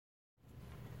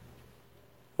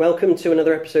Welcome to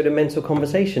another episode of Mental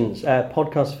Conversations, a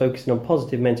podcast focusing on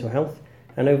positive mental health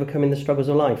and overcoming the struggles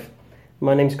of life.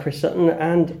 My name's Chris Sutton,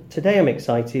 and today I'm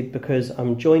excited because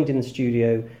I'm joined in the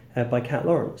studio by Kat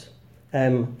Lawrence.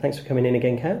 Thanks for coming in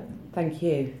again, Kat. Thank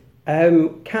you.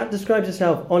 Kat describes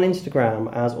herself on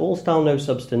Instagram as all style, no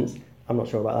substance. I'm not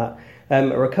sure about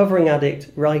that. A recovering addict,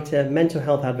 writer, mental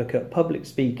health advocate, public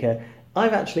speaker.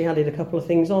 I've actually added a couple of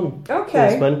things on for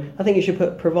this one. I think you should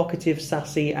put provocative,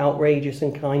 sassy, outrageous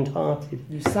and kind-hearted.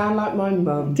 You sound like my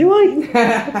mum. Do I?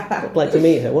 I'd like to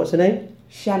meet her. What's her name?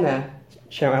 Shenna.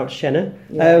 Shout out to Shenna.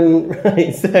 Yeah.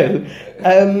 Right, so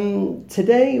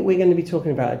today we're going to be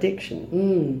talking about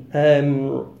addiction.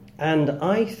 And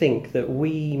I think that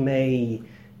we may,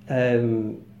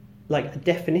 like a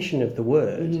definition of the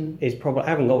word is probably, I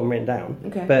haven't got one written down,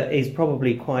 but is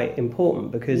probably quite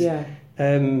important because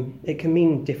it can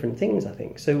mean different things, I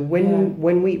think. So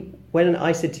when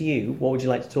I said to you, what would you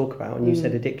like to talk about? And you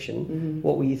said addiction,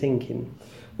 what were you thinking?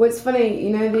 Well, it's funny,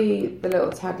 you know the little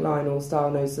tagline, all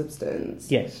style, no substance?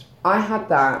 Yes. I had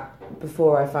that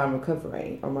before I found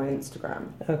recovery on my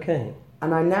Instagram. Okay.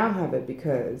 And I now have it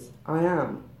because I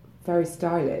am very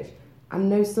stylish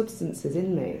and no substances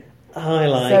in me. I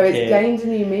like it. So it's gained a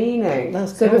new meaning.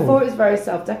 That's so cool. Before it was very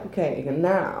self-deprecating, and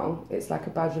now it's like a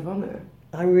badge of honour.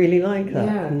 I really like that.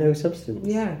 Yeah. No substance.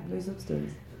 Yeah, no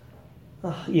substance.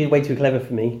 Oh, you're way too clever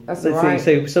for me. That's all right.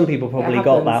 So some people probably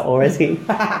got that already.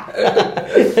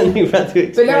 And you've had to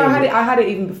explain. But no, I had it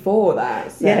even before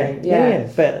that. So, yeah.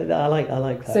 But I like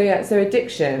that. So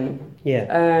addiction.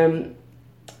 Yeah.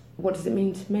 What does it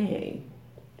mean to me?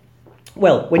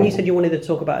 Well, when you said you wanted to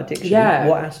talk about addiction, Yeah.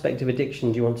 what aspect of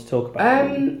addiction do you want to talk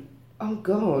about? Oh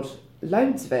God,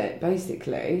 loads of it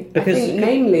basically. Because- I think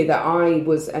namely that I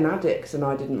was an addict and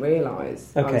I didn't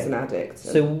realise I was Okay. an addict.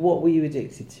 So what were you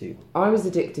addicted to? I was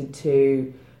addicted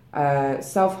to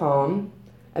self-harm,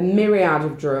 a myriad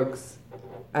of drugs,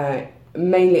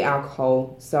 mainly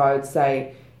alcohol. So I would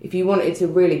say if you wanted to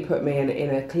really put me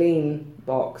in a clean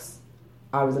box,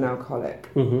 I was an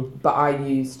alcoholic. Mm-hmm. But I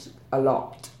used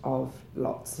lots of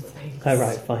things. Oh,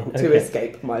 right, fine. To Okay.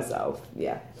 escape myself,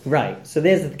 yeah. Right. So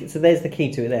there's the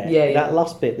key to it there. Yeah. That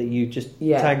last bit that you just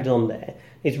tagged on there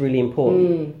is really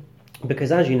important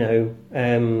because, as you know,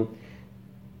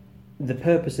 the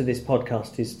purpose of this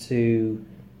podcast is to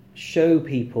show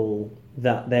people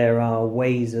that there are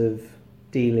ways of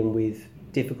dealing with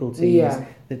difficulties. Yeah.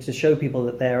 To show people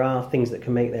that there are things that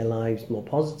can make their lives more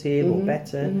positive or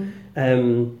better.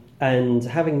 And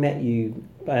having met you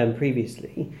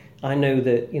previously, I know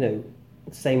that,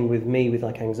 same with me with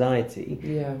like anxiety,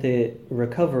 the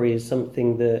recovery is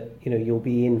something that, you'll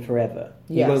be in forever.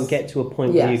 Yes. You won't get to a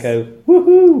point where you go,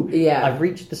 woohoo, Yeah. I've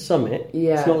reached the summit.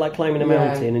 Yeah. It's not like climbing a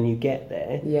mountain and you get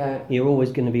there. Yeah. You're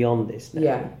always going to be on this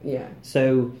now. Yeah.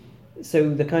 So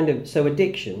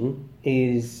addiction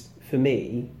is, for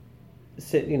me,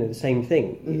 the same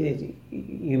thing.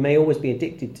 You may always be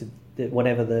addicted to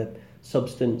whatever the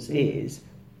substance is,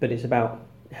 but it's about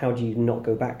how do you not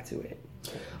go back to it.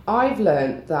 I've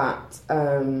learnt that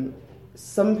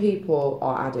some people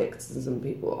are addicts and some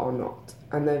people are not,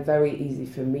 and they're very easy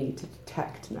for me to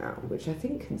detect now, which I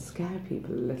think can scare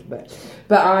people a little bit.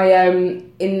 But I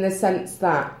in the sense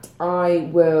that I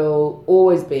will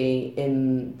always be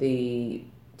in the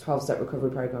 12-step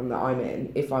recovery program that I'm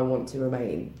in if I want to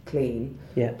remain clean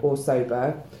or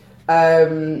sober.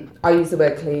 I use the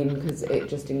word clean because it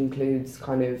just includes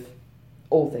kind of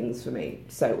all things for me,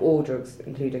 so all drugs,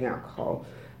 including alcohol.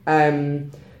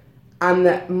 And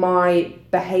that my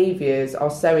behaviours are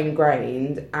so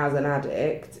ingrained as an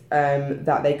addict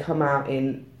that they come out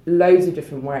in loads of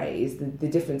different ways. The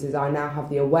difference is I now have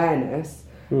the awareness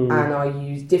and I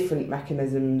use different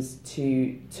mechanisms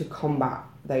to combat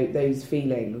those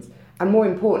feelings. And more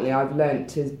importantly, I've learnt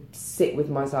to sit with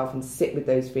myself and sit with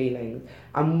those feelings.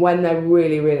 And when they're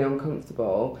really, really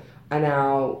uncomfortable, I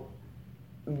now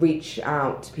reach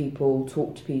out to people,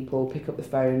 talk to people, pick up the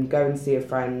phone, go and see a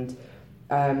friend.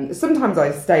 Sometimes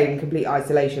I stay in complete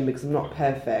isolation because I'm not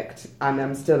perfect and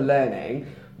I'm still learning,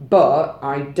 but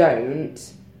I don't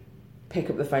pick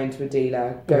up the phone to a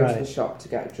dealer, go to the shop to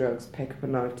get drugs, pick up a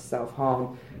knife to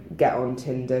self-harm, get on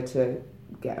Tinder to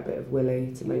get a bit of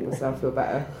willy to make myself feel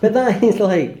better. But that is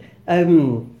like,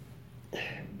 one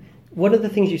of the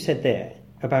things you said there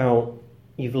about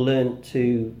you've learnt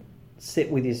to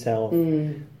sit with yourself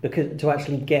because to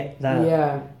actually get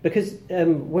that because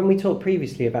when we talked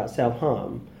previously about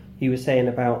self-harm, you were saying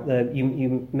about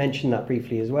you mentioned that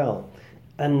briefly as well,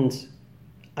 and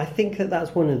I think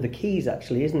that's one of the keys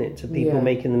actually, isn't it, to people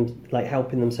making them, like,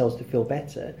 helping themselves to feel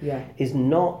better, is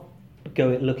not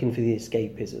looking for the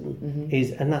escapism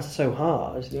is, and that's so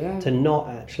hard to not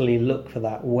actually look for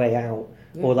that way out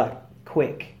or that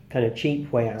quick kind of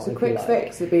cheap way out. It's a quick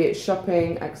fix, be it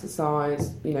shopping,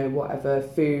 exercise, whatever,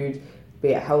 food, be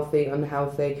it healthy,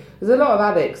 unhealthy. There's a lot of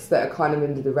addicts that are kind of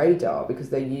under the radar because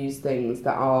they use things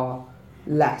that are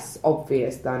less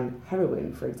obvious than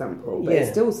heroin, for example, but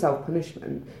it's still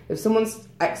self-punishment. If someone's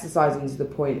exercising to the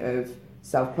point of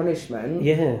self-punishment,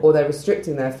 or they're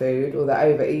restricting their food, or they're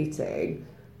overeating,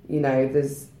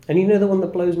 there's... And the one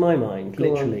that blows my mind,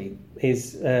 literally,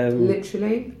 is...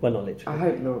 literally? Well, not literally. I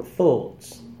hope not.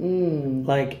 Thoughts.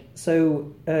 Like,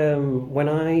 so, when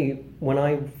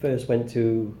I first went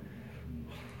to...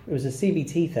 It was a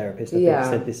CBT therapist, I think,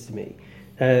 said this to me.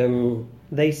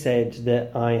 They said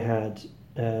that I had...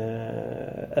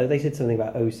 they said something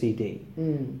about OCD.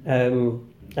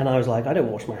 And I was like, I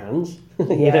don't wash my hands. I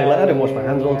don't wash my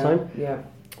hands all the time. Yeah.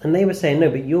 And they were saying, no,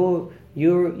 but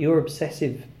you're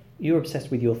obsessive. You're obsessed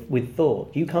with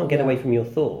thought. You can't get away from your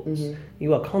thoughts.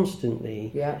 You are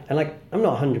constantly. Yeah. And I'm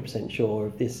not 100% sure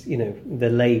of this, the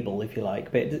label, if you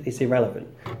like, but it's irrelevant.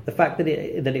 The fact that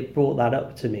it brought that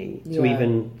up to me to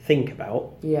even think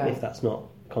about, if that's not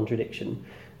contradiction,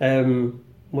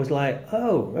 was like,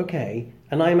 oh, okay.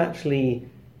 And I'm actually.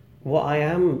 What I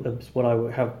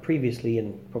have previously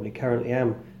and probably currently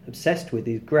am obsessed with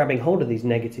is grabbing hold of these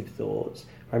negative thoughts,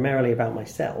 primarily about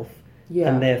myself,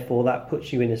 and therefore that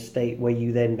puts you in a state where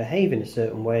you then behave in a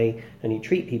certain way and you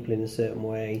treat people in a certain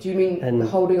way. Do you mean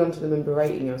holding on to them and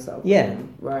berating yourself? Yeah.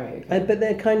 Right. Okay. But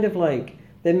they're kind of like,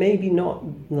 they're maybe not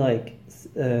like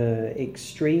the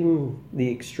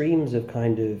extremes of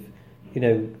kind of,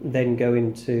 then go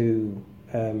into...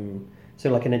 so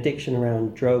like an addiction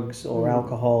around drugs or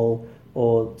alcohol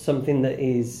or something that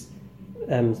is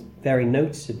very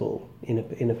noticeable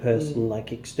in a person,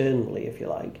 like externally, if you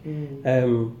like.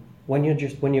 When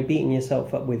you're beating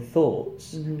yourself up with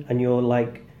thoughts and you're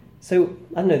like, so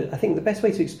I don't know. I think the best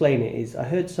way to explain it is I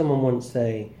heard someone once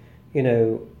say,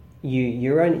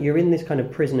 you're in this kind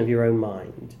of prison of your own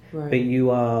mind, but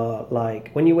you are like,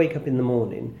 when you wake up in the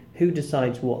morning, who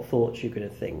decides what thoughts you're going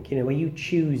to think? Are you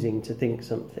choosing to think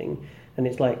something? And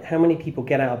it's like, how many people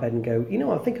get out of bed and go,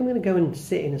 I think I'm going to go and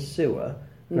sit in a sewer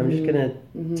and I'm just going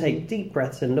to take deep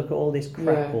breaths and look at all this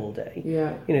crap all day.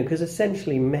 Yeah. Because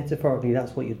essentially, metaphorically,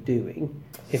 that's what you're doing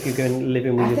if you're going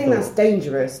living with your thoughts. I think that's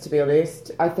dangerous, to be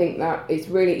honest. I think that it's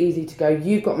really easy to go,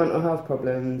 you've got mental health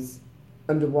problems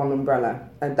under one umbrella,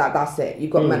 and that's it.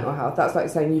 You've got mental health. That's like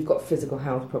saying you've got physical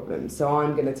health problems. So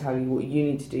I'm going to tell you what you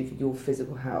need to do for your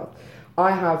physical health.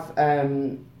 I have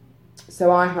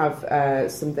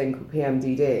something called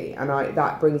PMDD, and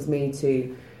that brings me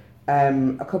to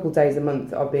a couple days a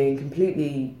month of being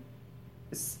completely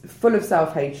full of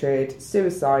self-hatred,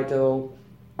 suicidal.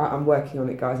 I'm working on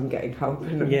it, guys. I'm getting help,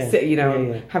 and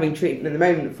I'm having treatment at the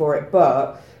moment for it.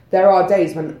 But there are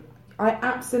days when I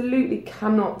absolutely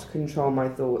cannot control my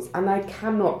thoughts, and I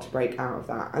cannot break out of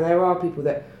that. And there are people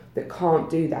that can't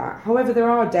do that. However, there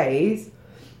are days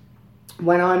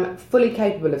when I'm fully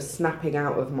capable of snapping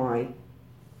out of my,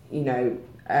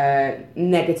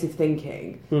 negative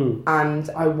thinking, and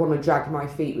I want to drag my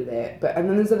feet with it. And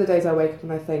then there's other days I wake up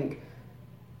and I think,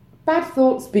 bad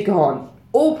thoughts, be gone.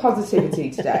 All positivity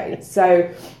today.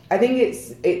 So I think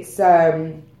it's.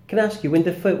 Can I ask you, with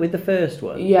the first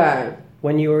one? Yeah.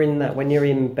 When you're in bed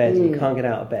and you can't get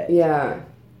out of bed. Yeah.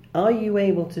 Are you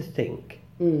able to think?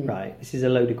 Right. This is a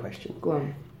loaded question. Go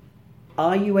on.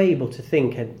 Are you able to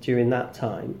think during that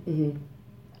time?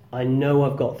 I know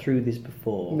I've got through this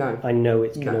before. No. I know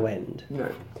it's going to end.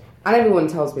 No. And everyone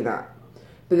tells me that.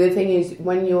 But the thing is,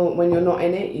 when you're not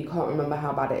in it, you can't remember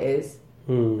how bad it is.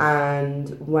 And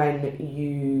when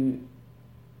you...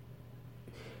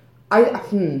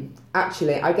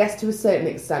 Actually, I guess to a certain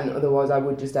extent, otherwise I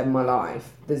would just end my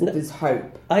life. There's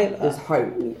hope. There's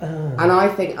hope. And I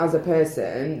think as a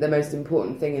person, the most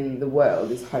important thing in the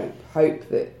world is hope. Hope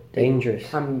that dangerous it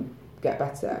can get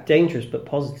better. Dangerous but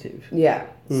positive. Yeah.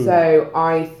 So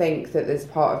I think that there's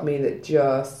part of me that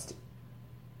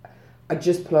I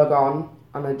just plug on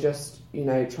and I just,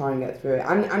 try and get through it.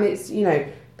 And it's,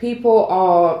 people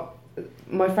are...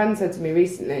 My friend said to me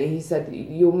recently, he said,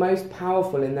 you're most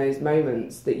powerful in those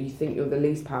moments that you think you're the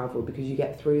least powerful because you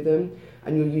get through them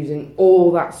and you're using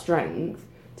all that strength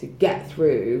to get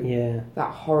through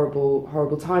that horrible,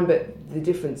 horrible time. But the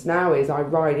difference now is I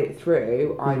ride it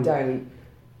through. I don't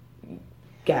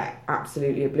get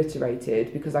absolutely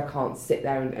obliterated because I can't sit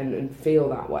there and feel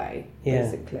that way,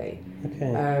 basically.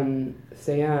 Okay.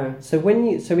 So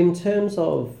in terms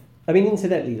of... I mean,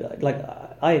 incidentally,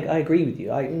 I agree with you.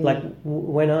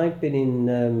 When I've been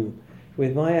in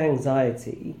with my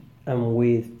anxiety, and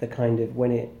with the kind of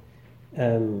when it.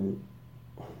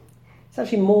 It's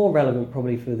actually more relevant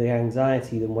probably for the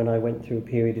anxiety than when I went through a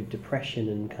period of depression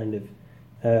and kind of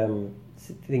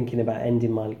thinking about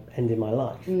ending my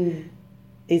life.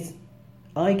 Is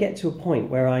I get to a point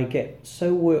where I get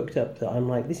so worked up that I'm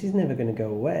like, this is never going to go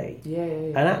away. Yeah.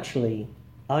 And actually,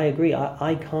 I agree.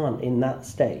 I can't in that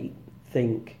state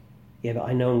think, yeah, but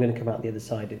I know I'm going to come out the other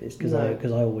side of this because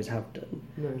I always have done.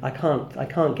 No. I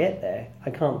can't get there. I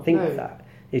can't think that.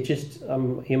 It's just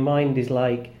your mind is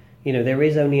like, there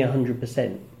is only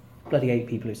 100%. Bloody 8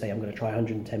 people who say I'm going to try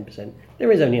 110%.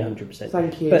 There is only 100%.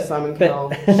 Thank you, Simon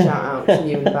Cowell. Shout out to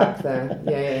you in the back there.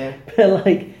 Yeah. But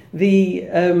like the,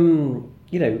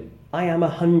 I am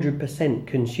 100%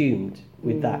 consumed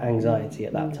with that anxiety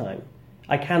at that time.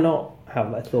 I cannot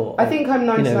have a thought. I think I'm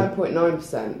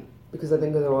 99.9% because I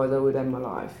think otherwise I would end my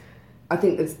life. I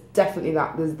think there's definitely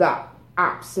that. There's that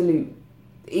absolute.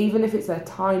 Even if it's a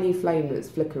tiny flame that's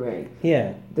flickering,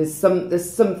 there's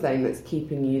something that's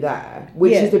keeping you there,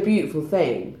 which is a beautiful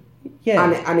thing.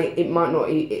 Yeah, and it might not.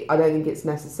 I don't think it's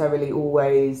necessarily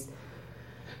always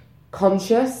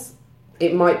conscious.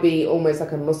 It might be almost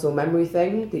like a muscle memory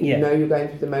thing that you know you're going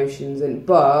through the motions,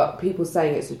 but people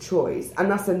saying it's a choice, and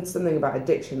that's something about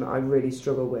addiction that I really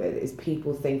struggle with is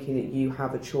people thinking that you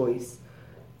have a choice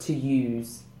to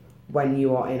use when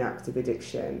you are in active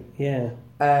addiction. Yeah.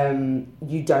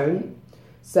 You don't.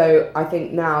 So I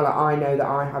think now that I know that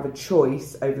I have a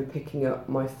choice over picking up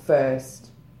my first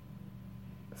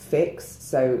fix,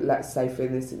 so let's say for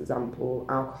this example,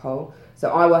 alcohol.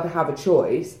 So I were to have a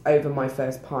choice over my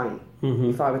first pint.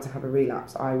 If I were to have a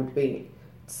relapse, I would be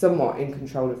somewhat in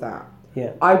control of that.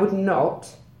 Yeah. I would not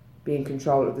be in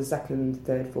control of the 2nd,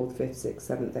 3rd, 4th, 5th, 6th,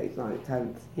 7th, 8th, 9th,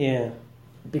 10th. Yeah.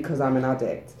 Because I'm an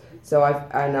addict. So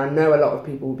I know a lot of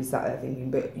people will be sat there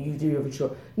thinking, but you do have a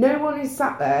choice. No one is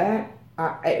sat there.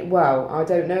 I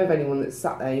don't know of anyone that's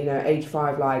sat there, age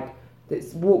 5,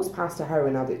 that walks past a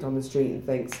heroin addict on the street and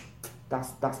thinks,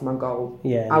 that's my goal.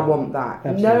 Yeah, I want that.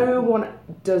 Absolutely. No one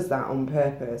does that on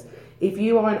purpose. If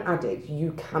you are an addict,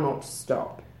 you cannot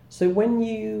stop. So when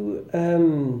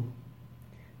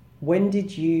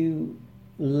did you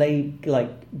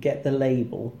get the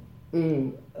label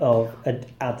of an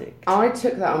addict? I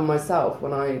took that on myself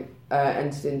when I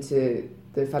entered into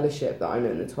the fellowship that I'm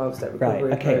in, the 12-step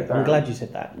recovery program. I'm glad you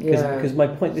said that because my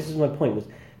point was,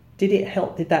 did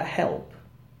that help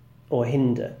or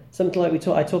hinder? Something like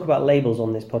I talk about labels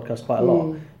on this podcast quite a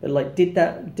lot, but did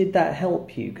that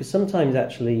help you? Because sometimes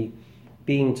actually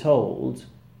being told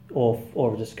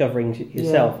or discovering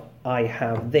yourself, I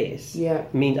have this,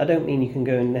 means I don't mean you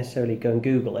can necessarily go and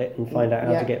Google it and find out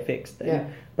how to get fixed then. Yeah.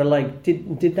 But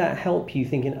did that help you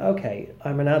thinking, okay,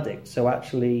 I'm an addict, so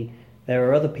actually there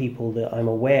are other people that I'm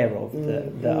aware of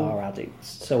that are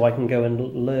addicts, so I can go and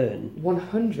learn.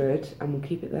 100, and we'll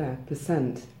keep it there,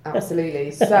 %. Absolutely.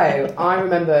 So I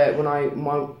remember when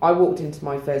I walked into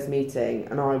my first meeting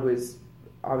and I was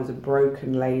a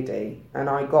broken lady, and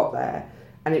I got there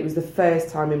and it was the first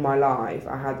time in my life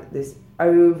I had this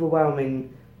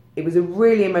overwhelming. It was a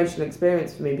really emotional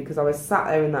experience for me because I was sat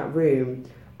there in that room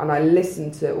and I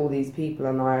listened to all these people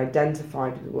and I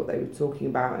identified with what they were talking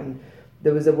about, and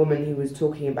there was a woman who was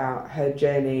talking about her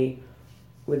journey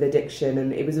with addiction,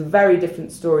 and it was a very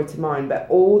different story to mine, but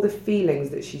all the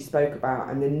feelings that she spoke about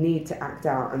and the need to act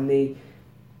out and the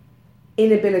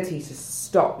inability to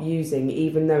stop using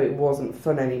even though it wasn't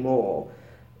fun anymore,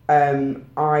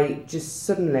 I just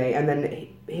suddenly, and then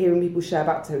hearing people share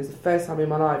back to her, it was the first time in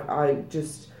my life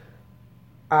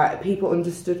people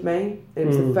understood me. It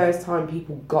was the first time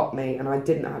people got me, and I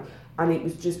didn't have, and it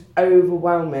was just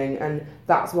overwhelming. And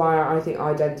that's why I think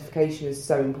identification is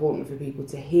so important for people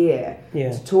to hear,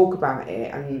 to talk about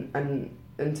it, and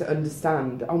to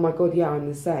understand. Oh my God, I'm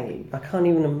the same. I can't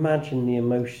even imagine the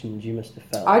emotions you must have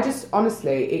felt. I just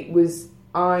honestly,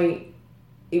 I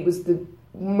think it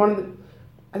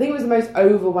was the most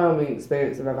overwhelming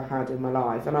experience I've ever had in my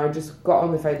life. And I just got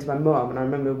on the phone to my mum, and I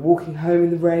remember walking home in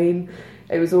the rain.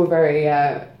 It was all very,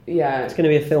 It's going to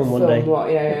be a film one day.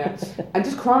 And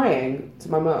just crying to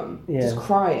my mum. Yeah. Just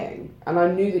crying. And I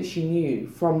knew that she knew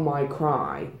from my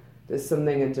cry that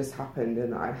something had just happened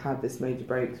and I had this major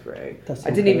breakthrough. I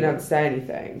didn't even have to say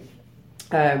anything.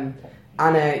 So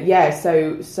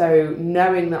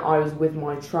knowing that I was with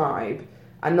my tribe,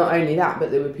 and not only that, but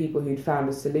there were people who'd found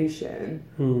a solution,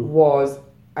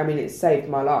 it saved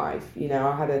my life.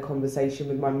 I had a conversation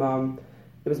with my mum.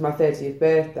 It was my 30th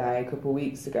birthday a couple of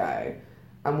weeks ago,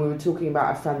 and we were talking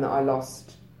about a friend that I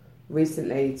lost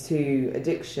recently to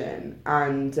addiction,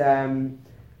 and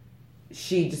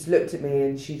she just looked at me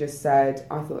and she just said,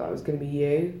 I thought that was going to be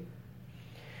you.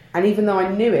 And even though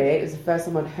I knew it was the first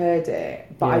time I'd heard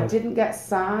it, but I Yeah. didn't get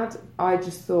sad. I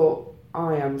just thought,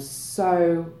 I am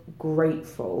so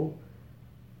grateful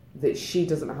that she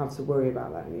doesn't have to worry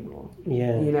about that anymore.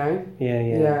 Yeah. You know?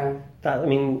 Yeah.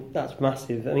 That's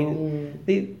massive. I mean,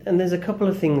 and there's a couple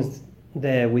of things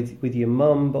there with your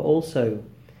mum, but also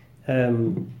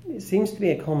it seems to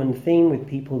be a common theme with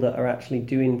people that are actually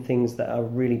doing things that are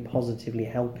really positively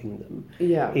helping them.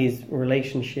 Yeah. Is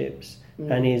relationships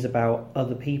and is about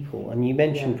other people. And you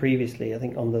mentioned previously, I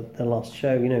think on the last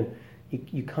show, you know,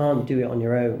 you can't do it on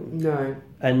your own. No.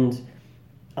 And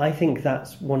I think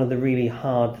that's one of the really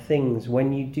hard things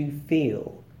when you do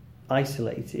feel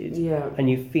isolated and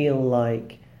you feel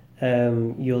like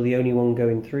you're the only one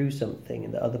going through something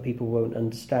and that other people won't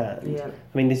understand. Yeah.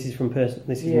 I mean, this is me,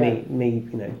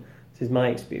 you know, this is my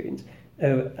experience.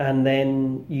 And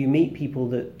then you meet people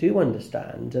that do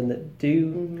understand and that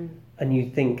do, and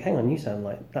you think, hang on,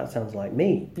 that sounds like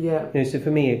me. Yeah. You know, so for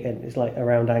me, again, it's like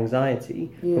around anxiety.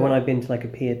 Yeah. But when I've been to like a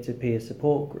peer-to-peer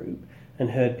support group and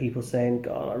heard people saying,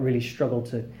 God, I really struggle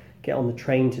to get on the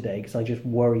train today because I just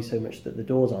worry so much that the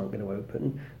doors aren't going to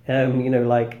open. You know,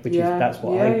 like, that's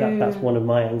one of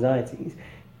my anxieties.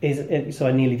 So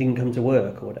I nearly didn't come to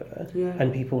work or whatever. Yeah.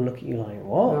 And people look at you like,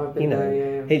 what? No, I've been you know,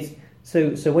 there, it's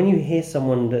so when you hear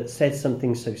someone that says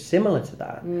something so similar to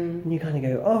that, and you kind of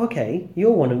go, oh, okay, you're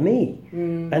one of me.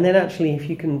 And then actually, if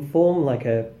you can form like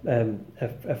a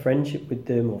friendship with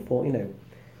them, or you know,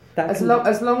 as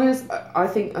long as I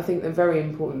think the very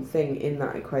important thing in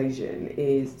that equation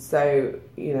is, so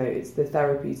you know, it's the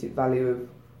therapeutic value of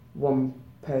one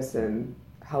person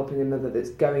helping another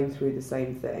that's going through the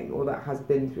same thing or that has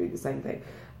been through the same thing.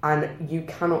 And you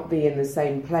cannot be in the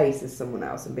same place as someone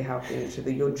else and be helping each other.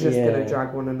 You're just going to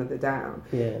drag one another down.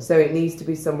 Yeah. So it needs to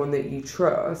be someone that you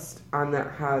trust and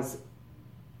that has,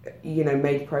 you know,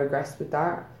 made progress with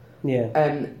that.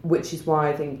 Yeah. Which is why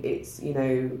I think it's, you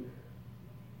know,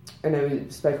 I know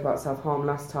we spoke about self-harm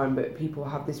last time, but people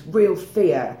have this real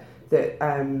fear that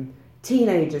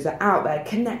teenagers are out there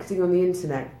connecting on the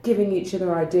internet, giving each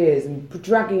other ideas and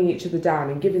dragging each other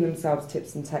down and giving themselves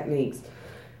tips and techniques.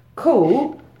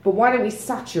 Cool. But why don't we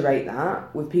saturate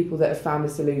that with people that have found a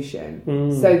solution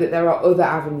so that there are other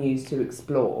avenues to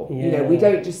explore? Yeah. You know, we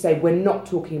don't just say we're not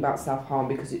talking about self-harm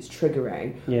because it's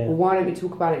triggering. Yeah. Well, why don't we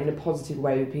talk about it in a positive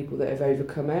way with people that have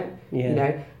overcome it? Yeah. You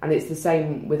know, and it's the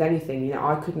same with anything. You know,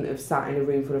 I couldn't have sat in a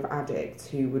room full of addicts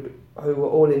who were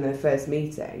all in their first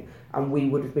meeting, and we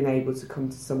would have been able to come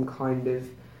to some kind of.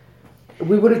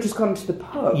 We would have just gone to the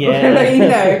pub. Yeah. You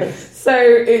know. So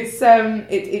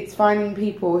it's finding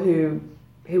people who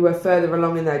are further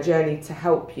along in their journey to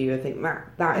help you. I think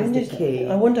that is the key.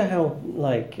 I wonder how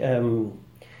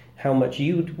much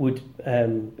you would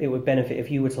it would benefit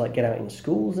if you were to like get out in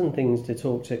schools and things to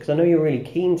talk to, because I know you're really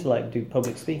keen to like do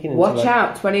public speaking. And Watch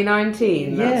out,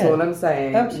 2019. That's all I'm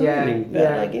saying. Absolutely.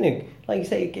 Yeah. Like, you know, like you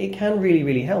say, it can really,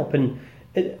 really help. And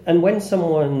when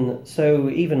someone, so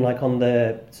even like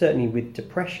certainly with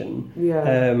depression,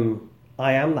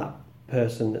 I am that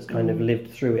person that's kind of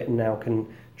lived through it and now can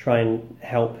try and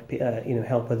help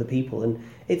other people. And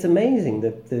it's amazing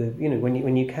the you know,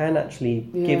 when you can actually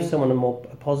give someone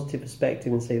a positive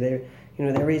perspective and say there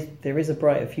is a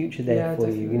brighter future there for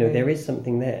definitely. you. You know, there is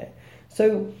something there.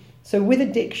 So with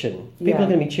addiction, people are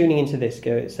going to be tuning into this,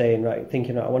 thinking, right,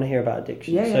 I want to hear about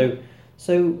addiction.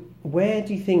 So where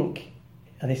do you think?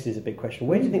 And this is a big question.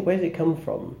 Where did it come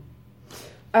from?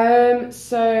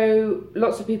 So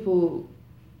lots of people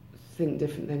think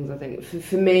different things. I think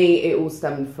for me, it all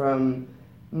stemmed from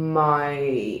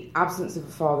my absence of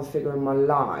a father figure in my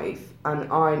life, and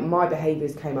my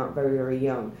behaviours came out very, very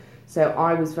young. So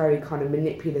I was very kind of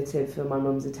manipulative for my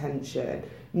mum's attention.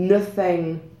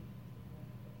 Nothing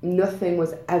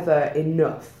was ever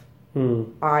enough.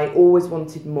 I always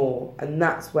wanted more, and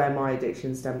that's where my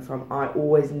addiction stemmed from. I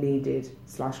always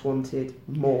needed/wanted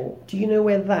more. Do you know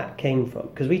where that came from?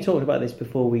 Because we talked about this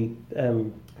before we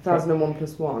 1001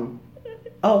 plus 1.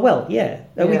 Oh well, yeah.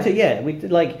 We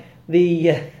did like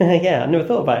the I never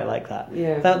thought about it like that.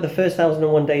 Yeah. The first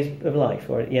 1001 days of life,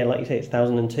 or like you say, it's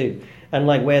 1002, and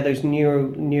like where those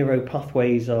neuro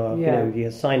pathways are, you know,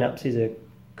 your synapses are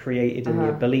created and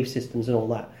your belief systems and all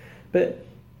that. But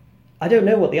I don't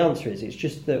know what the answer is. It's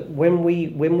just that when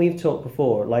we've talked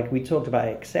before, like we talked about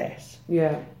excess.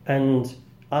 Yeah. And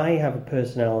I have a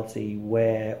personality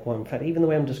where, well, in fact, even the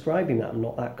way I'm describing that, I'm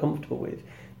not that comfortable with.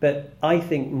 But I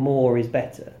think more is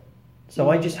better.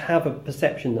 So I just have a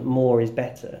perception that more is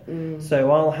better. So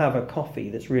I'll have a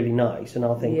coffee that's really nice, and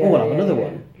I'll think, I'll have another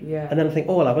one. Yeah. And then I think,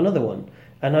 I'll have another one.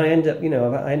 And I end up,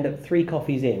 I end up 3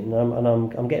 coffees in, and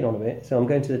I'm getting on a bit. So I'm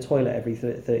going to the toilet every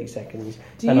 30 seconds.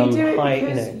 Do and you I'm do it high,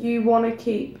 because you want to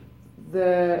keep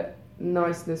the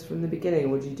niceness from the beginning,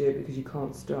 or do you do it because you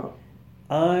can't stop?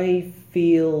 I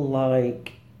feel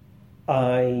like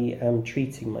I am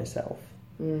treating myself.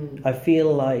 I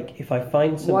feel like if I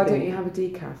find something... Why don't you have a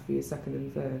decaf for your second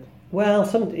and third? Well,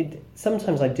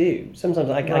 sometimes I do. Sometimes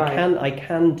I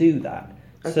can do that.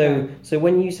 Okay. So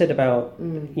when you said about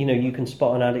you can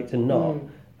spot an addict and not,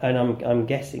 and I'm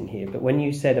guessing here, but when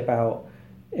you said about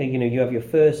you have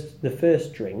the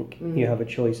first drink you have a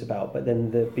choice about, but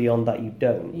then beyond that you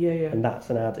don't, and that's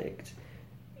an addict.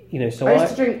 So I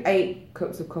used to drink 8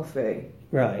 cups of coffee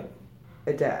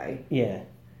a day,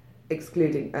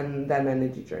 excluding and then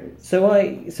energy drinks. So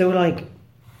it's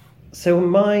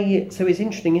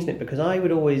interesting, isn't it? Because I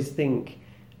would always think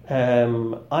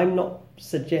I'm not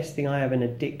suggesting I have an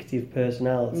addictive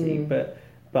personality, but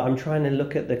I'm trying to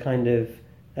look at the kind of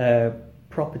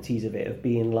properties of it, of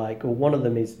being like, well, one of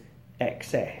them is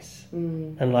excess,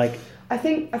 and like I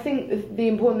think the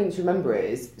important thing to remember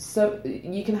is, so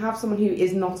you can have someone who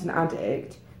is not an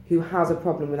addict who has a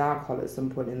problem with alcohol at some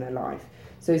point in their life.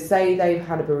 So say they've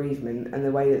had a bereavement and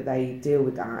the way that they deal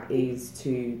with that is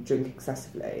to drink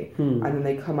excessively, and then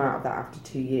they come out of that after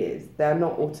 2 years. They're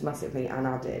not automatically an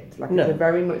addict. Like it's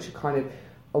very much a kind of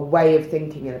a way of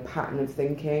thinking and a pattern of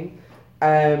thinking.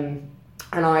 And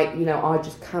I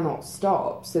just cannot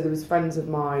stop. So there was friends of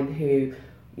mine who,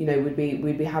 we'd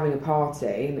be having a party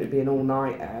and it would be an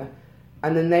all-nighter,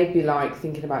 and then they'd be like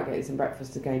thinking about getting some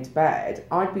breakfast and going to bed.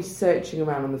 I'd be searching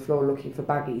around on the floor looking for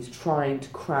baggies, trying to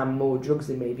cram more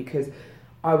drugs in me because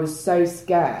I was so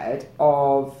scared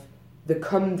of the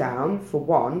come down, for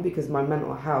one, because my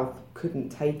mental health couldn't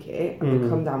take it, and the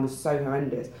come down was so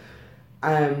horrendous.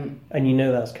 And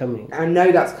that's coming. I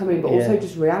know that's coming, but also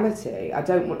just reality. I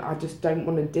just don't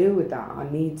want to deal with that. I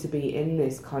need to be in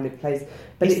this kind of place.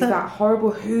 But it's that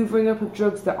horrible hoovering up of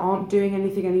drugs that aren't doing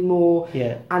anything anymore.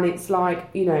 Yeah. And it's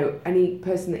like, any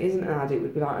person that isn't an addict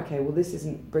would be like, okay, well, this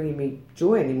isn't bringing me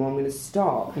joy anymore. I'm going to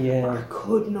stop. Yeah. But I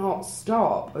could not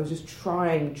stop. I was just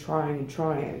trying.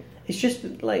 It's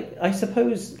just like, I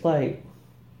suppose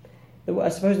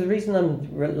the reason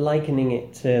I'm likening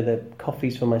it to the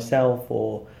coffees for myself,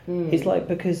 is like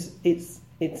because it's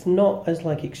not as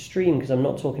like extreme, because I'm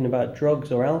not talking about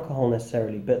drugs or alcohol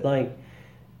necessarily, but like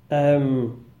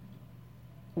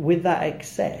with that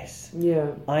excess,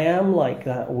 I am like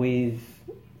that with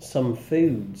some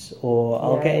foods, or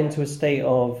I'll get into a state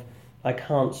of I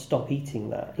can't stop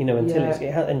eating that,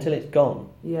 until it's gone.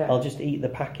 Yeah. I'll just eat the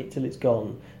packet till it's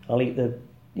gone. I'll eat the,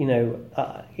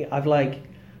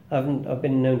 I've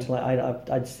been known to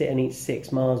I'd sit and eat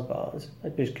 6 Mars bars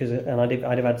and I'd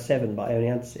have had 7, but I only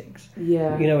had 6.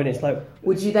 Yeah. And it's like,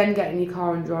 would you then get in your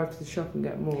car and drive to the shop and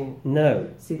get more? No.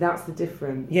 See, that's the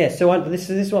difference. Yeah. So this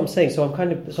is what I'm saying. So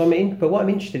but what I'm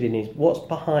interested in is what's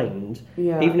behind.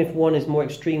 Yeah. Even if one is more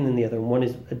extreme than the other, and one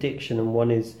is addiction and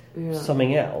one is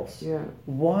something else. Yeah.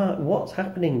 What's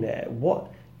happening there?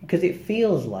 Because it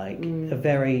feels like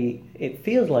it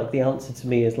feels like the answer to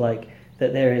me is like,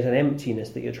 that there is an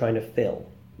emptiness that you're trying to fill.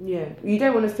 Yeah. You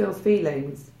don't want to feel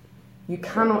feelings. You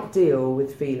cannot deal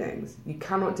with feelings. You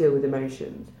cannot deal with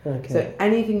emotions. Okay. So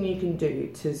anything you can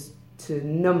do to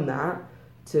numb that,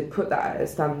 to put that at a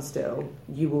standstill,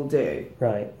 you will do.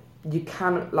 Right. You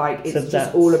cannot, it's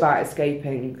just all about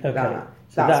escaping that.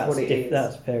 So that's what it is.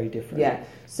 That's very different. Yeah.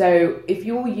 So if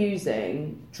you're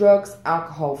using drugs,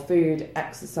 alcohol, food,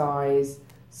 exercise,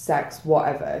 sex,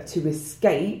 whatever, to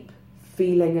escape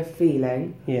feeling a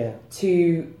feeling,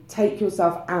 to take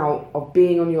yourself out of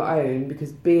being on your own,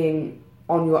 because being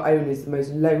on your own is the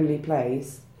most lonely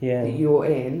place that you're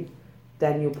in,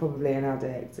 then you're probably an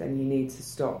addict, and you need to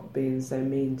stop being so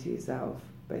mean to yourself,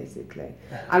 basically.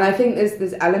 And I think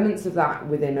there's elements of that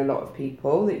within a lot of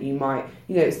people that you might,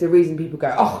 it's the reason people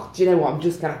go, oh, do you know what, I'm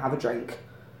just going to have a drink.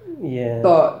 Yeah.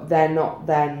 But they're not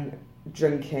then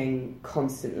drinking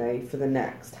constantly for the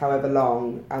next however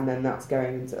long, and then that's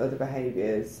going into other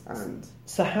behaviours. And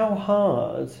so how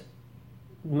hard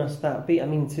must that be? I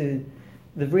mean, to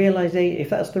the realization, if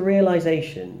that's the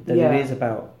realization that it is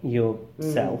about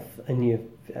yourself and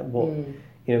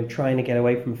trying to get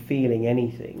away from feeling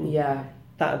anything,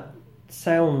 that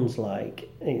sounds like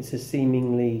it's a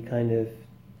seemingly kind of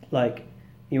like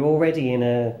you're already in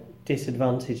a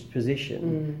disadvantaged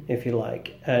position, if you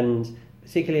like, and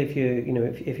particularly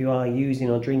if you are using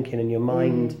or drinking and your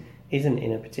mind isn't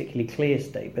in a particularly clear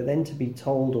state, but then to be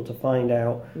told or to find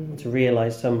out or to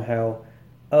realise somehow,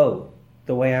 oh,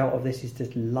 the way out of this is to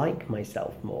like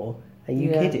myself more, Are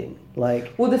you kidding?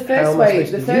 Like, well, the how first am I way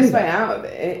supposed to do that? out of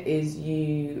it is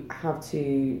you have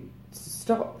to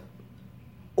stop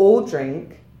all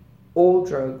drink, all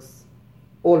drugs,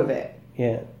 all of it.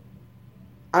 Yeah.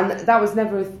 And that was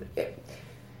never.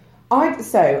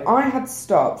 I had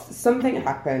stopped. Something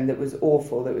happened that was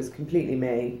awful. That was completely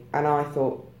me, and I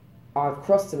thought, I've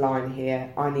crossed the line here.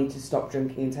 I need to stop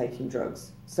drinking and taking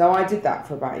drugs. So I did that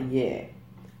for about a year,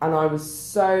 and I was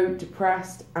so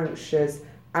depressed, anxious,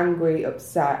 angry,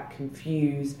 upset,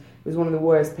 confused. It was one of the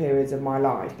worst periods of my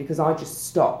life because I just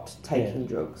stopped taking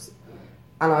drugs.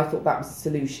 And I thought that was the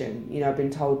solution. You know, I've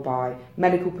been told by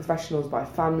medical professionals, by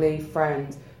family,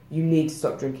 friends, you need to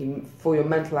stop drinking for your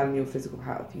mental and your physical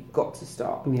health. You've got to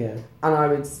stop. Yeah. And I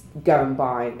would go and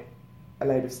buy a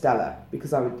load of Stella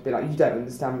because I would be like, you don't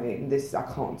understand me, and this, I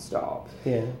can't stop.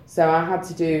 Yeah. So I had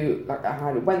to do,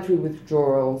 went through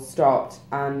withdrawal, stopped,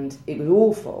 and it was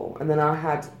awful. And then I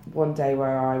had one day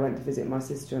where I went to visit my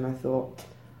sister and I thought,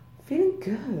 I'm feeling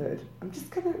good. I'm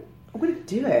going to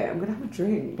do it. I'm going to have a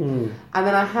drink. And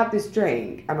then I had this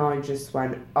drink and I just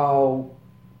went, oh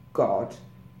God,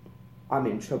 I'm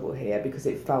in trouble here, because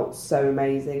it felt so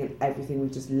amazing and everything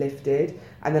was just lifted.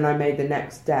 And then I made the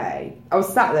next day, I was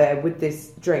sat there with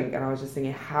this drink and I was just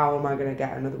thinking, how am I going to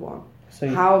get another one?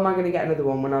 How am I going to get another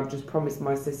one when I've just promised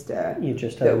my sister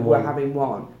that we're having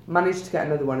one? Managed to get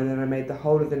another one, and then I made the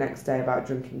whole of the next day about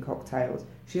drinking cocktails.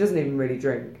 She doesn't even really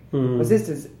drink. My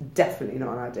sister's definitely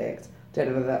not an addict. Don't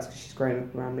know whether that's because she's grown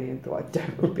up around me and thought I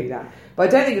don't want to be that. But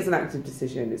I don't think it's an active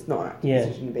decision. It's not an active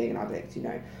decision being an addict, you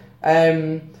know.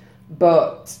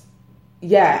 But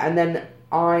yeah, and then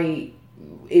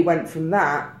it went from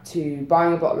that to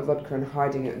buying a bottle of vodka and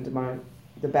hiding it under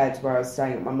the bed where I was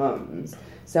staying at my mum's.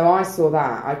 So I saw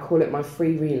that. I call it my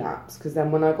free relapse, because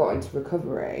then when I got into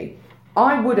recovery,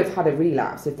 I would have had a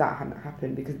relapse if that hadn't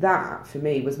happened, because that for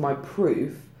me was my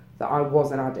proof that I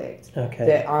was an addict. Okay.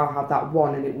 That I'll have that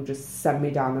one and it will just send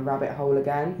me down the rabbit hole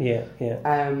again. Yeah, yeah.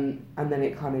 And then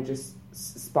it kind of just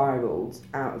spiraled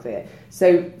out of it.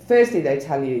 So firstly, they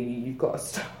tell you've got to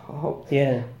stop.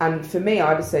 Yeah. And for me,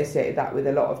 I'd associated that with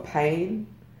a lot of pain.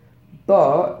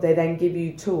 But they then give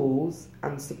you tools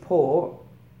and support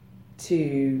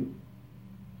to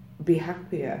be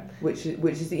happier, which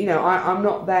is you know, I'm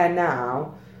not there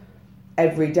now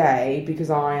every day because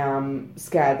I am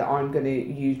scared that I'm going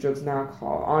to use drugs and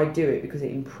alcohol. I do it because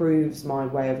it improves my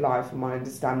way of life and my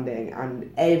understanding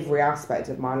and every aspect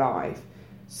of my life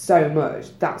so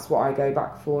much. That's what I go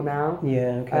back for now.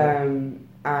 Yeah. Okay.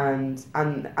 And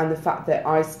the fact that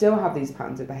I still have these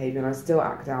patterns of behaviour and I still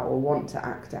act out or want to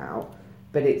act out,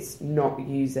 but it's not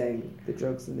using the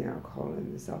drugs and the alcohol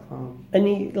and the self-harm. And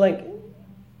you,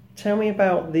 tell me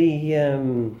about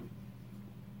the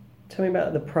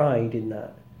pride in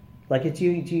that. Like, do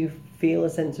you feel a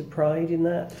sense of pride in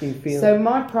that? Do you feel? So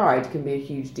my pride can be a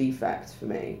huge defect for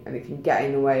me, and it can get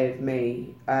in the way of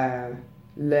me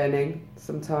learning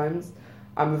sometimes.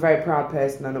 I'm a very proud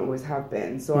person and always have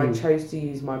been, so I chose to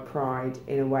use my pride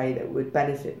in a way that would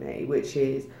benefit me, which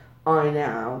is I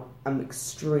now am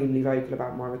extremely vocal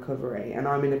about my recovery, and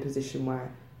I'm in a position where,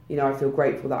 you know, I feel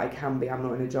grateful that I can be. I'm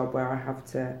not in a job where I have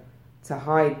to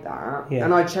hide that. Yeah.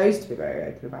 And I chose to be very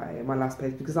open about it in my last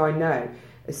place, because I know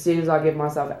as soon as I give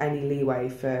myself any leeway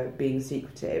for being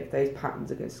secretive, those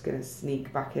patterns are just going to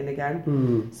sneak back in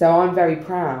again. So I'm very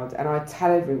proud, and I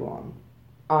tell everyone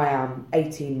I am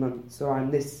 18 months or I'm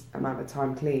this amount of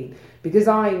time clean, because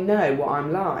I know what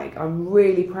I'm like. I'm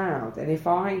really proud, and if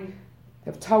I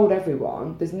have told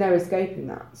everyone, there's no escaping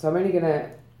that. So I'm only going to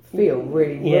feel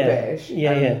really rubbish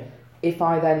if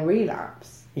I then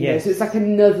relapse. You know, so it's like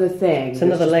another thing. It's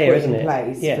another layer, isn't it?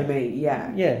 Place for me.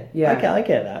 Yeah. I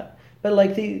get that. But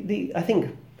like I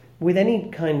think with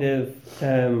any kind of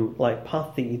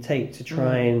path that you take to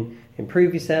try and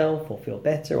improve yourself or feel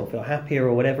better or feel happier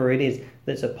or whatever it is,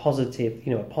 that's a positive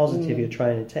you're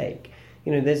trying to take.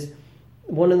 You know, there's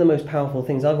one of the most powerful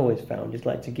things I've always found is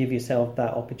like to give yourself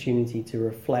that opportunity to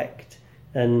reflect.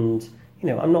 And, you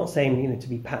know, I'm not saying, you know, to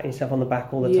be patting yourself on the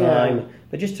back all the time,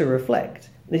 but just to reflect.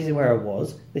 This is where I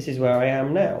was. This is where I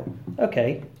am now.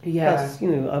 Okay. Yeah. That's, you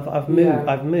know, I've moved.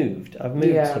 I've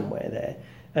moved somewhere there.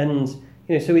 And,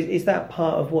 you know, so is that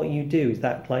part of what you do? Is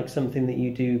that like something that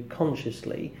you do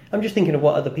consciously? I'm just thinking of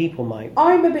what other people might.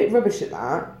 I'm a bit rubbish at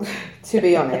that, to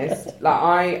be honest.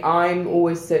 I'm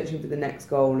always searching for the next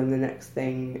goal and the next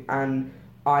thing, and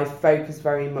I focus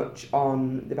very much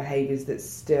on the behaviours that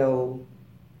still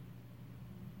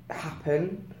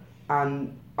happen,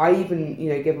 and I even, you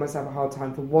know, give myself a hard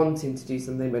time for wanting to do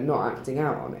something but not acting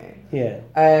out on it. Yeah.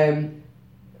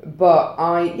 But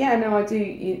I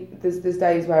do. There's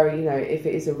days where, if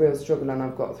it is a real struggle and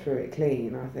I've got through it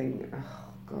clean, I think,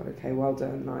 oh God, okay, well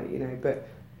done, but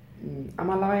am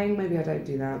I lying? Maybe I don't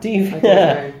do that. Do you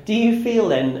feel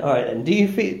then? All right then. Do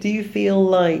you feel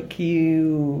like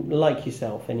you like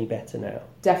yourself any better now?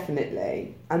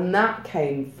 Definitely, and that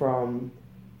came from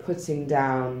putting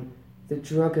down the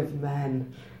drug of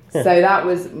men. So that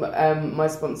was my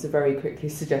sponsor very quickly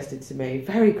suggested to me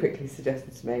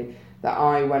that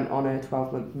I went on a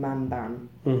 12-month man ban.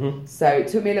 Mm-hmm. So it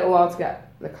took me a little while to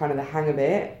get the hang of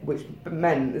it, which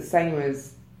meant the same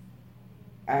as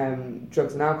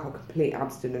drugs and alcohol, complete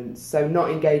abstinence. So not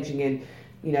engaging in,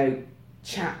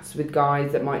 chats with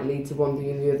guys that might lead to one thing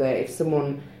and the other. If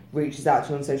someone reaches out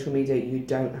to you on social media, you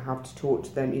don't have to talk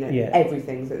to them,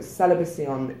 everything. So it's celibacy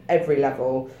on every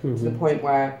level, to the point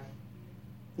where,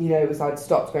 it was I'd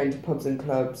stopped going to pubs and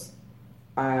clubs.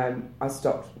 I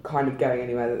stopped kind of going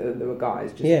anywhere that there were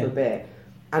guys just for a bit.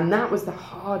 And that was the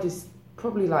hardest,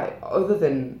 probably other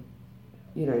than,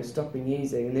 stopping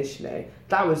using initially.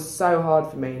 That was so hard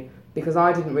for me because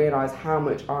I didn't realise how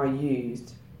much I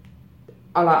used.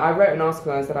 I wrote an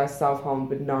article and I said I self-harmed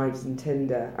with knives and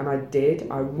Tinder, and I did.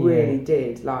 I really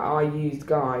did. I used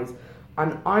guys,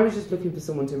 and I was just looking for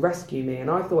someone to rescue me,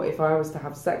 and I thought if I was to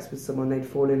have sex with someone, they'd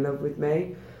fall in love with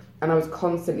me. And I was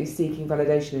constantly seeking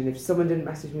validation, and if someone didn't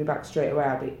message me back straight away,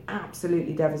 I'd be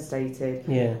absolutely devastated.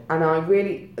 Yeah. And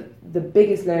the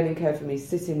biggest learning curve for me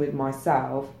sitting with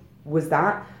myself was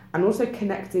that, and also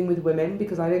connecting with women,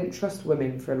 because I didn't trust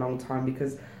women for a long time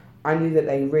because I knew that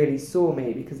they really saw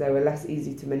me because they were less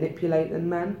easy to manipulate than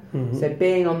men. Mm-hmm. So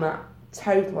being on that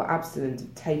total abstinence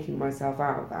of taking myself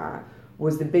out of that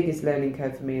was the biggest learning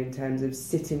curve for me in terms of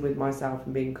sitting with myself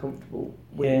and being comfortable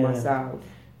with myself.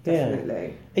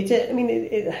 Definitely.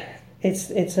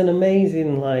 It's an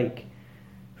amazing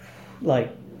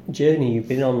journey you've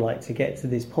been on to get to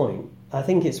this point. I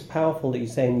think it's powerful that you're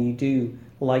saying you do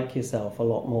like yourself a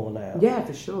lot more now. Yeah,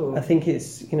 for sure. I think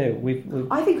it's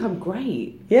we've I think I'm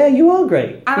great. Yeah, you are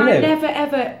great. And I never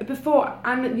ever before.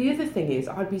 And the other thing is,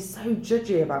 I'd be so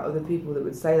judgy about other people that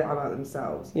would say that about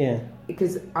themselves. Yeah.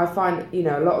 Because I find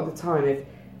a lot of the time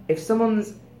if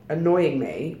someone's annoying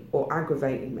me or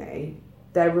aggravating me,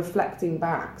 they're reflecting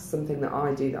back something that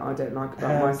I do that I don't like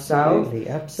about myself.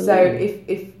 Absolutely. So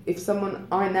if someone,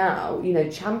 I now,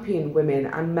 champion women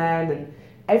and men and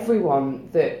everyone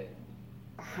that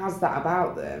has that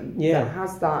about them, that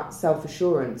has that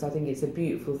self-assurance, I think it's a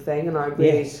beautiful thing, and I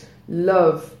really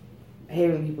love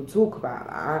hearing people talk about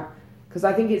that, because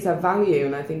I think it's a value,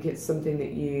 and I think it's something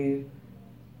that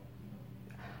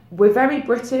we're very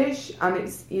British, and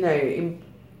it's, in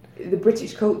the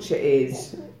British culture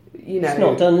is... it's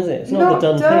not done, is it? It's not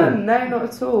the done thing. No, not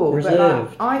at all.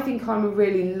 Reserved. But I think I'm a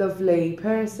really lovely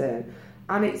person,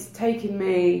 and it's taken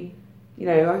me,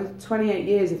 28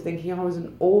 years of thinking I was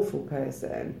an awful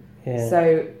person. Yeah.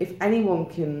 So if anyone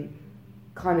can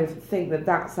kind of think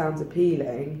that sounds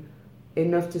appealing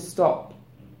enough to stop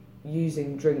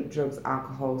using drink, drugs,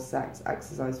 alcohol, sex,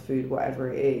 exercise, food,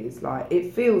 whatever it is,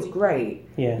 it feels great.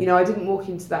 Yeah. I didn't walk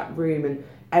into that room and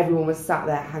everyone was sat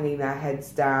there hanging their heads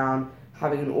down,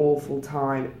 having an awful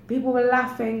time. People were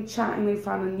laughing, chatting, they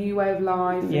found a new way of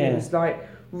life. Yeah. And it was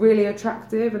really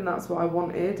attractive, and that's what I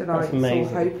wanted, and that's I amazing.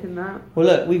 saw hope in that. Well,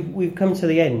 look, we've come to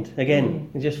the end again.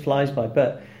 It just flies by,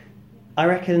 but I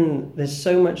reckon there's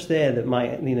so much there that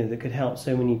might that could help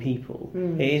so many people.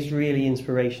 It is really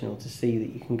inspirational to see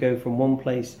that you can go from one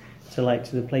place to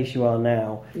the place you are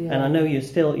now, and I know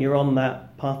you're on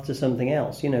that path to something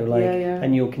else.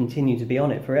 And you'll continue to be on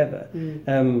it forever.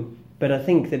 But I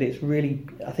think that I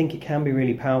think it can be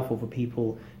really powerful for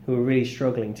people who are really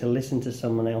struggling to listen to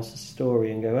someone else's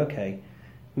story and go, okay,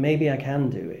 maybe I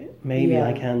can do it. Maybe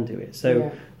I can do it.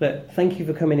 So, look, thank you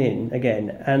for coming in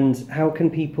again. And how can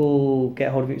people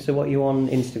get hold of you? So what are you on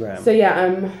Instagram? So,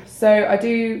 so I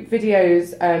do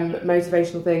videos,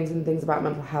 motivational things and things about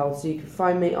mental health. So you can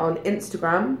find me on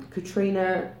Instagram,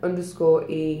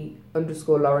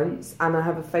 Katrina_E_Lawrence. And I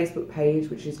have a Facebook page,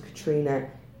 which is Katrina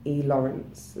E.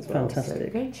 Lawrence as well.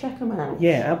 Fantastic. So go check them out.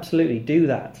 Yeah, absolutely. Do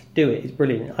that. Do it. It's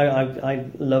brilliant. I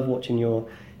love watching your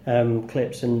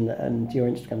clips, and your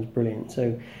Instagram's brilliant.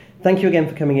 So thank you again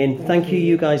for coming in. Thank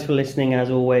you guys for listening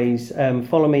as always.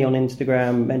 Follow me on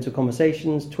Instagram, Mental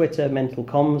Conversations, Twitter, Mental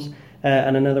Comms,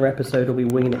 and another episode will be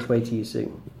winging its way to you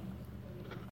soon.